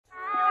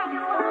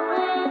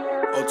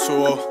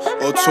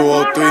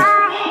0203,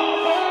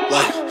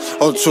 like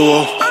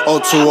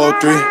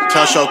 0203.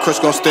 Kashout Chris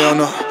gon' stay on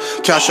the.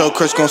 Kashout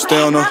Chris gon'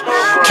 stay on the.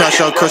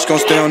 Kashout Chris gon'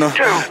 stay on the.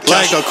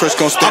 Kashout Chris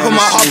gon' stay on the. I put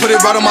my heart, put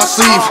it right on my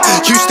sleeve.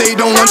 Q-Stay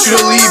don't want you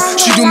to leave.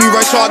 She do me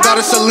right, so I got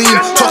a Celine.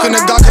 Talking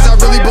to God, cause I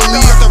really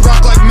believe. Got the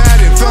rock like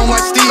Madden, feeling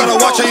like Steve. Gotta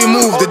watch how you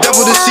move, the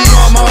devil deceive.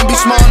 My mama be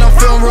smiling, I'm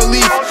feeling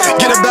relief.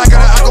 Get it back,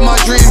 gotta act on my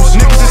dreams.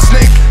 Niggas is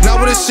snake, not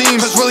what it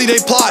seems. Cause really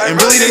they plot and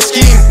really they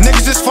scheme.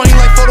 Niggas is funny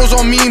like photos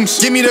on memes.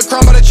 Give me the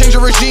crown, but I change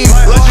the regime.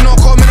 Legend on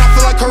court, man, I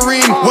feel like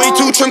Kareem. Way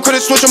too trim,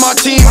 couldn't switch on my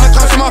team. When it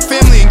comes to my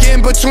family and get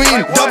in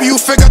between. W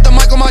figure out the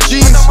mic on my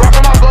jeans. Rock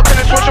on my blood,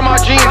 couldn't switch on my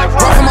jeans.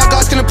 Rock on my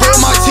guys, gonna play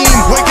with my team.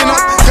 Waking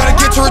up, gotta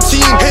get to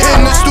routine.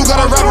 Hitting the stool,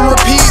 gotta rap and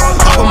repeat.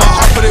 I put my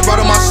heart, put it right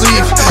on my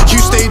sleeve.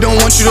 Q-Stay don't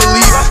want you to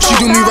leave. She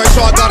do me right,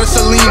 so I got a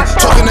Celine.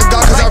 Talking to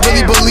God, cause I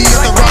really believe.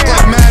 Got the rock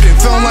like Madden,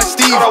 feeling like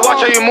Steve. Gotta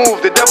watch how you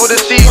move, the devil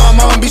deceive.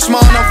 My mama be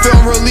smiling, I'm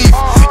feeling relief.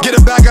 Get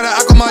it back, gotta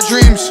act on my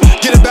dreams.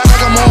 Get it back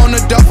like I'm all on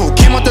the duffel.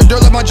 Came out the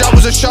dirt like my job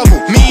was a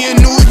shovel. Me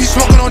and New be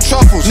smoking on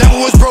truffles. Never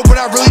was broke, but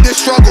I really did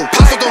struggle.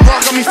 Pass out the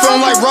rock, got me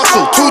feeling like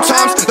Russell. 2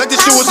 times, like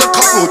this shit was a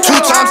couple. 2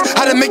 times,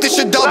 had to make this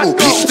shit double.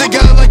 Pieces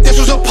together like this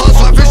was a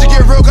puzzle. My vision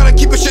get real, gotta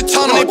keep a shit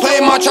tunnel. They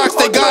playing my tracks,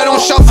 they got it on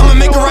shuffle. I'ma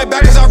make it right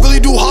back, cause I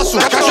really do hustle.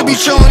 I should be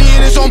chillin', he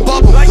in his own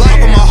bubble. Like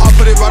on my heart,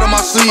 put it right on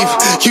my sleeve.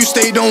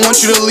 Q-Stay don't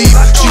want you to leave.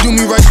 She do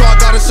me right, so I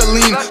got a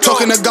Celine.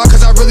 Talking to God,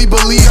 cause I really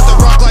believe. Got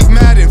the rock like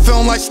Madden,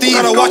 feeling like Steve.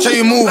 Gotta watch how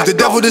you move, the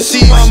devil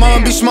deceive. My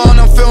mama be smiling,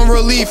 I'm feeling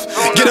relief.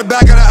 Get it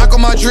back, gotta act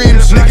on my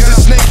dreams. Niggas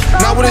is snake,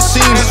 not what it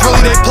seems. It's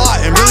really they plot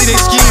and really they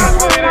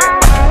scheme.